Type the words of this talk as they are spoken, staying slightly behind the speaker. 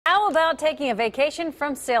ruled out taking a vacation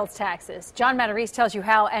from sales taxes. John Matarese tells you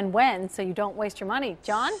how and when so you don't waste your money.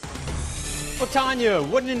 John? Well, Tanya,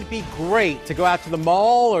 wouldn't it be great to go out to the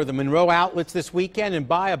mall or the Monroe outlets this weekend and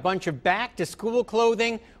buy a bunch of back-to-school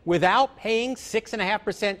clothing without paying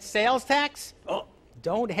 6.5% sales tax? Oh,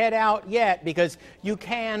 don't head out yet because you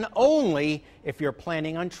can only if you're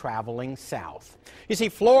planning on traveling south. You see,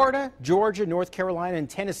 Florida, Georgia, North Carolina, and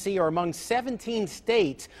Tennessee are among 17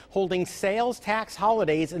 states holding sales tax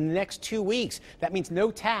holidays in the next 2 weeks. That means no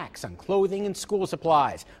tax on clothing and school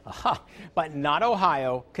supplies. Aha, but not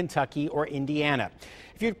Ohio, Kentucky, or Indiana.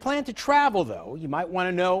 If you plan to travel, though, you might want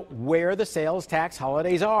to know where the sales tax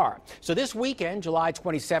holidays are. So this weekend, July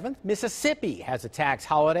 27th, Mississippi has a tax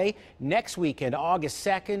holiday. Next weekend, August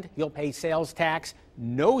 2nd, you'll pay sales tax.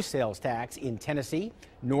 No sales tax in Tennessee,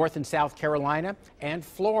 North and South Carolina, and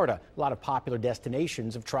Florida, a lot of popular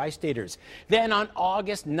destinations of tri-staters. Then on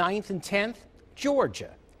August 9th and 10th,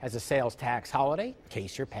 Georgia has a sales tax holiday, in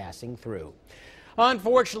case you're passing through.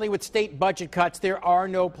 Unfortunately, with state budget cuts, there are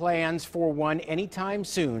no plans for one anytime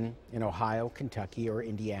soon in Ohio, Kentucky, or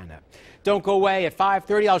Indiana. Don't go away. At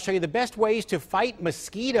 5:30, I'll show you the best ways to fight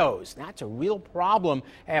mosquitoes. That's a real problem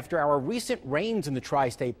after our recent rains in the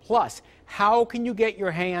tri-state. Plus, how can you get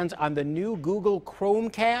your hands on the new Google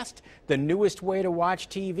Chromecast, the newest way to watch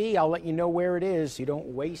TV? I'll let you know where it is so you don't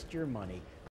waste your money.